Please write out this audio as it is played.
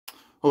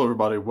Hello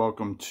everybody,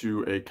 welcome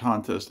to a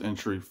contest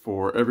entry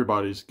for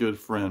everybody's good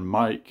friend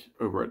Mike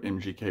over at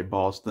MGK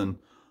Boston.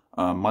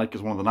 Mike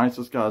is one of the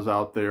nicest guys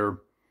out there.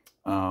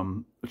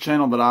 A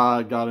channel that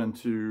I got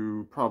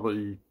into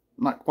probably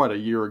not quite a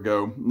year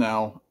ago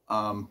now,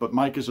 but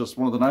Mike is just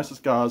one of the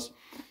nicest guys.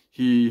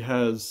 He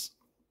has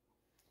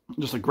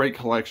just a great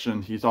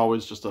collection. He's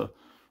always just a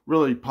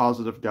really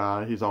positive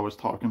guy. He's always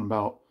talking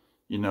about,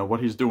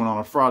 what he's doing on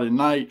a Friday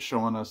night,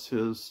 showing us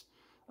his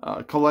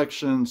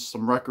collections,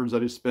 some records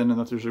that he's spinning.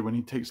 That's usually when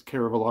he takes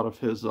care of a lot of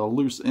his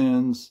loose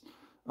ends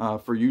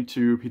for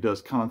YouTube. He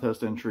does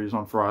contest entries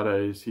on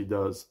Fridays. He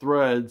does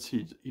threads.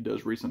 He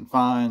does recent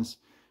finds.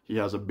 He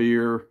has a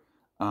beer,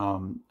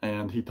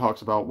 and he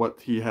talks about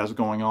what he has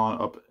going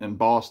on up in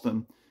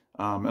Boston.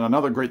 And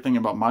another great thing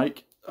about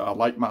Mike,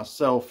 like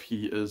myself,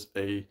 he is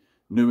a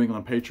New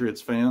England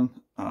Patriots fan,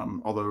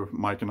 although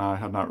Mike and I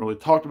have not really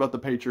talked about the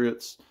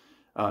Patriots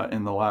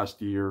in the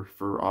last year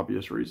for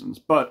obvious reasons.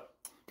 But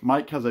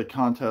Mike has a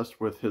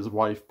contest with his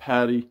wife,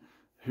 Patty,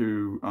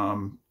 who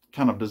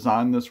kind of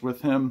designed this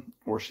with him.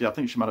 Or I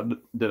think she might have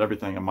did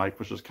everything, and Mike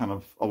was just kind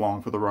of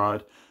along for the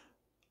ride.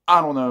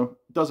 I don't know.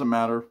 Doesn't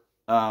matter.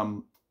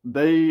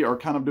 They are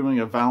kind of doing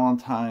a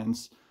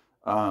Valentine's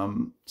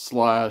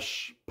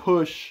slash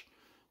push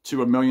to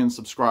 1 million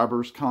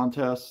subscribers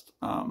contest.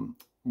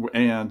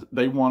 And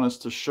they want us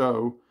to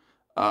show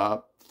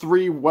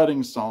 3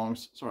 wedding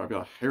songs. Sorry, I've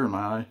got a hair in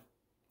my eye.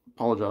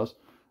 Apologize.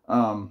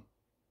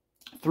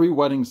 3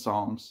 wedding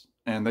songs,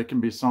 and they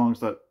can be songs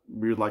that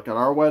we would like at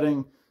our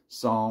wedding,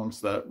 songs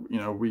that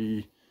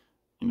we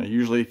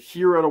usually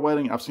hear at a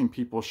wedding. I've seen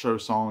people show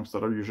songs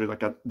that are usually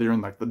like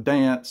during like the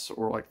dance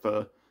or like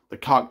the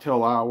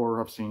cocktail hour.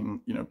 I've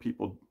seen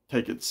people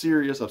take it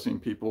serious. I've seen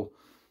people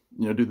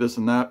do this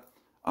and that.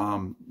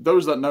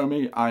 Those that know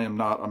me, I am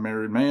not a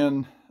married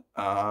man.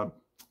 That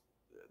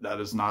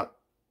is not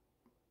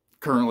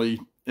currently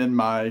in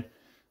my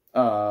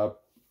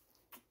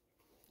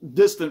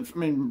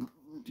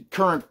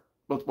current,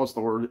 what's the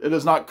word? It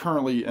is not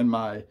currently in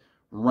my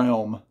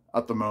realm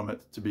at the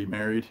moment to be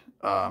married.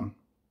 I'll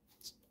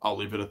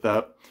leave it at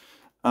that.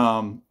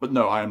 But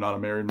no, I am not a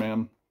married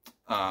man.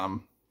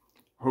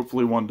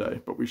 Hopefully one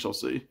day, but we shall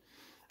see.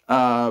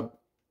 But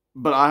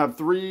I have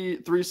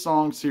three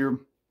songs here.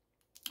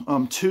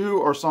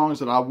 2 are songs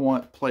that I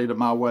want played at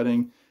my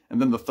wedding,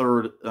 and then the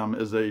third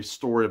is a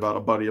story about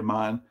a buddy of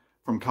mine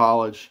from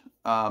college.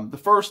 The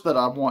first that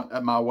I want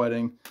at my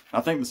wedding, I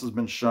think this has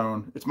been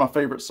shown, it's my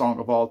favorite song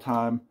of all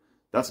time.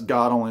 That's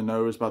God Only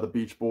Knows by the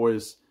Beach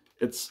Boys.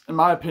 It's, in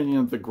my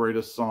opinion, the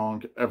greatest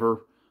song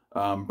ever.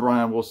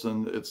 Brian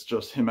Wilson, it's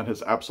just him at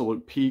his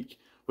absolute peak,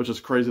 which is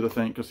crazy to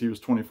think because he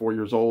was 24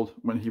 years old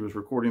when he was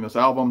recording this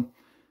album.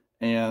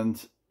 And,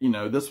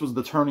 this was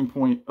the turning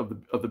point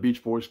of the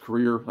Beach Boys'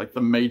 career, like the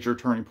major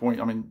turning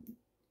point. I mean,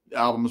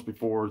 albums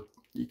before,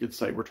 you could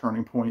say, were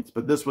turning points,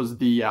 but this was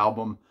the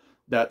album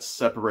that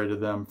separated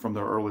them from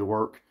their early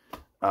work.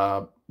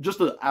 Just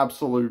an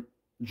absolute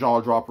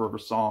jaw-dropper of a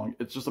song.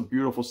 It's just a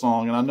beautiful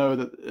song, and I know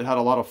that it had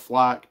a lot of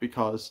flack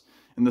because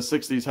in the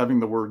 60s, having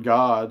the word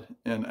God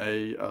in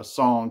a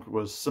song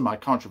was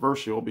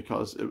semi-controversial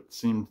because it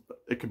seemed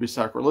it could be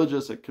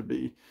sacrilegious, it could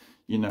be,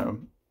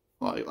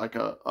 it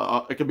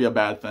could be a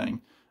bad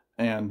thing.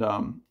 And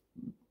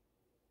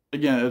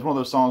again, it's one of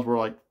those songs where,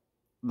 like,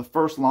 the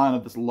first line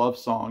of this love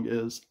song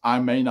is, "I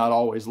may not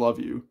always love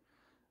you."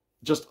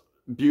 Just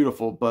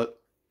beautiful, but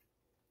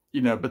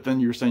but then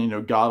you're saying,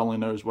 God only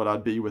knows what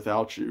I'd be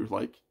without you.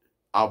 Like,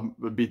 I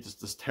would be just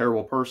this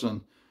terrible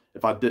person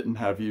if I didn't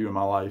have you in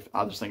my life.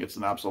 I just think it's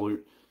an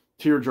absolute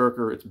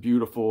tearjerker. It's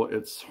beautiful,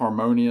 it's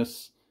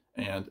harmonious,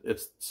 and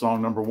it's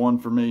song number 1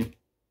 for me.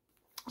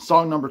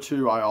 Song number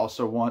 2 I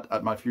also want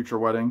at my future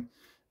wedding.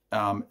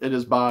 It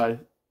is by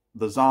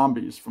the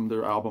Zombies from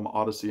their album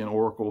Odyssey and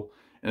Oracle,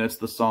 and it's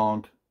the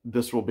song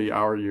 "This Will Be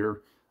Our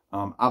Year."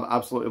 I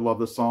absolutely love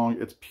this song.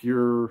 It's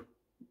pure,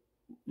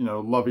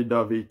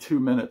 lovey-dovey,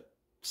 2-minute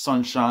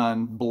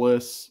sunshine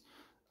bliss.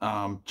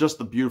 Just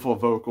the beautiful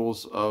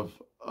vocals of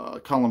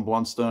Colin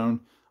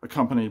Blunstone,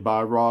 accompanied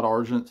by Rod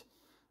Argent.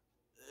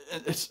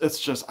 It's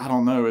just, I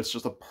don't know, it's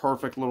just a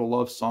perfect little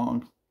love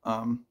song.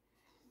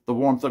 The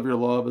warmth of your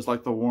love is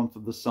like the warmth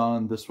of the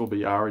sun. This will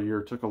be our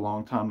year. Took a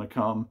long time to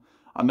come.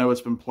 I know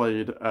it's been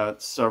played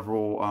at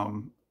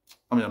several,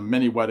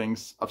 many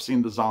weddings. I've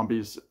seen the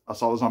Zombies. I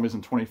saw the Zombies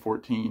in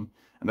 2014,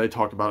 and they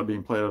talked about it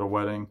being played at a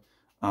wedding.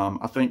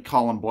 I think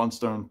Colin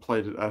Blunstone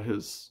played it at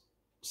his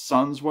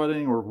son's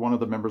wedding, or one of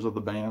the members of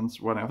the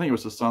band's wedding. I think it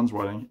was his son's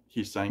wedding.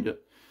 He sang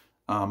it,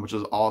 which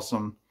is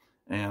awesome.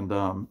 And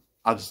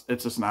it's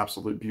just an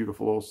absolute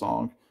beautiful little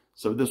song.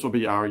 So This Will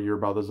Be Our Year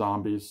by the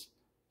Zombies,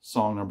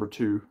 song number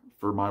 2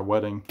 for my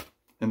wedding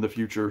in the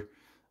future.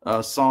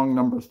 Song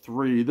number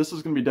 3, this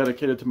is going to be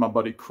dedicated to my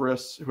buddy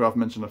Chris, who I've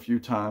mentioned a few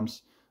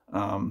times,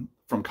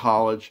 from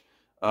college.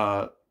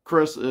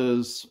 Chris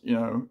is,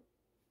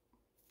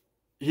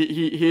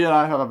 he and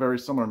I have a very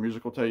similar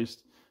musical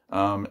taste,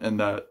 in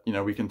that,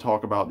 we can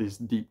talk about these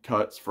deep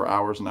cuts for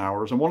hours and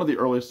hours. And one of the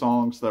early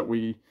songs that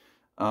we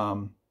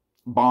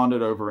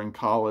bonded over in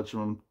college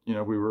when,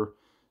 we were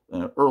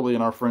early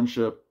in our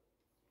friendship,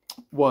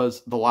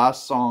 was the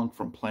last song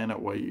from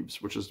Planet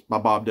Waves, which is by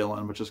Bob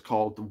Dylan, which is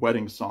called The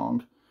Wedding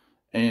Song.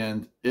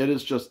 And it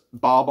is just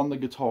Bob on the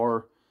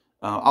guitar.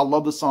 I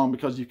love the song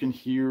because you can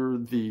hear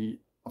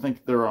I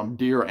think they're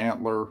deer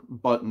antler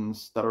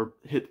buttons that are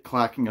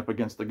clacking up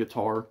against the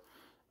guitar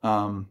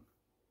on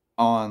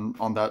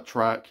that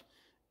track.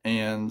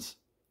 And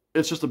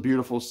it's just a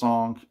beautiful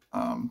song.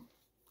 And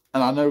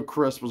I know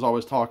Chris was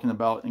always talking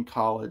about in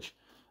college,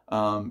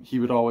 he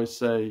would always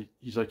say,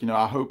 he's like,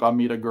 I hope I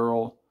meet a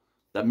girl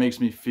that makes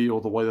me feel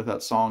the way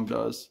that song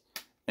does.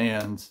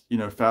 And,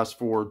 fast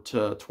forward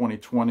to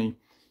 2020,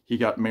 he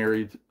got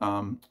married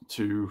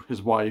to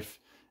his wife.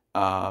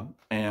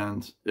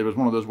 And it was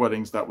one of those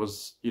weddings that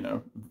was,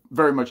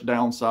 very much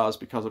downsized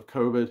because of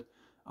COVID.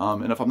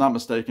 And if I'm not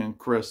mistaken,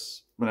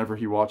 Chris, whenever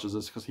he watches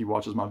this, because he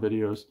watches my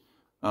videos,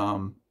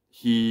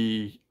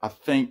 I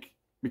think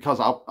because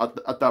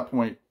at that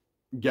point,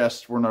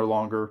 guests were no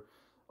longer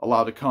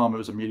allowed to come. It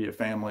was immediate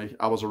family.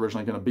 I was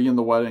originally going to be in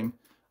the wedding,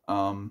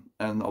 and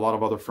a lot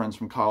of other friends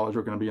from college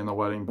were going to be in the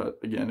wedding. But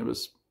again, it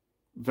was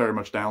very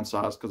much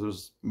downsized because it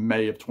was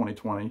May of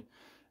 2020.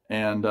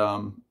 And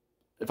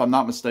if I'm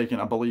not mistaken,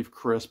 I believe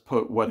Chris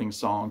put Wedding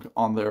Song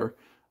on their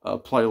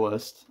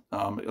playlist.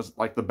 It was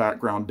like the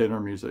background dinner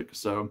music.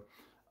 So,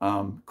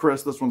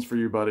 Chris, this one's for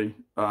you, buddy.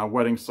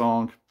 Wedding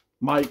Song.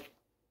 Mike,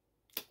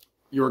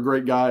 you're a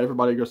great guy.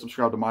 Everybody go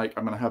subscribe to Mike.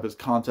 I'm going to have his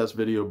contest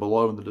video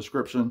below in the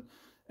description.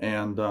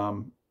 And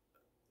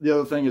the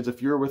other thing is,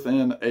 if you're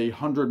within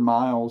 100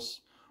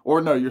 miles,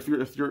 or no, if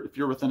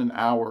you're within an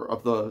hour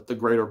of the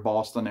greater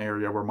Boston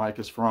area where Mike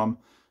is from,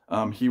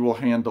 he will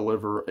hand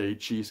deliver a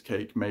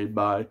cheesecake made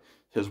by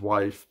his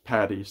wife,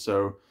 Patty.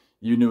 So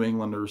you New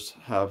Englanders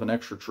have an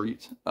extra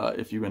treat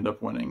if you end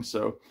up winning.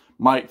 So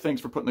Mike,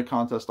 thanks for putting the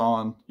contest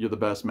on. You're the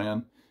best,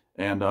 man.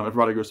 And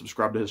everybody go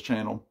subscribe to his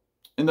channel.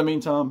 In the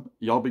meantime,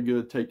 y'all be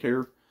good, take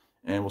care,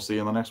 and we'll see you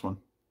in the next one.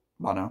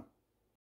 Bye now.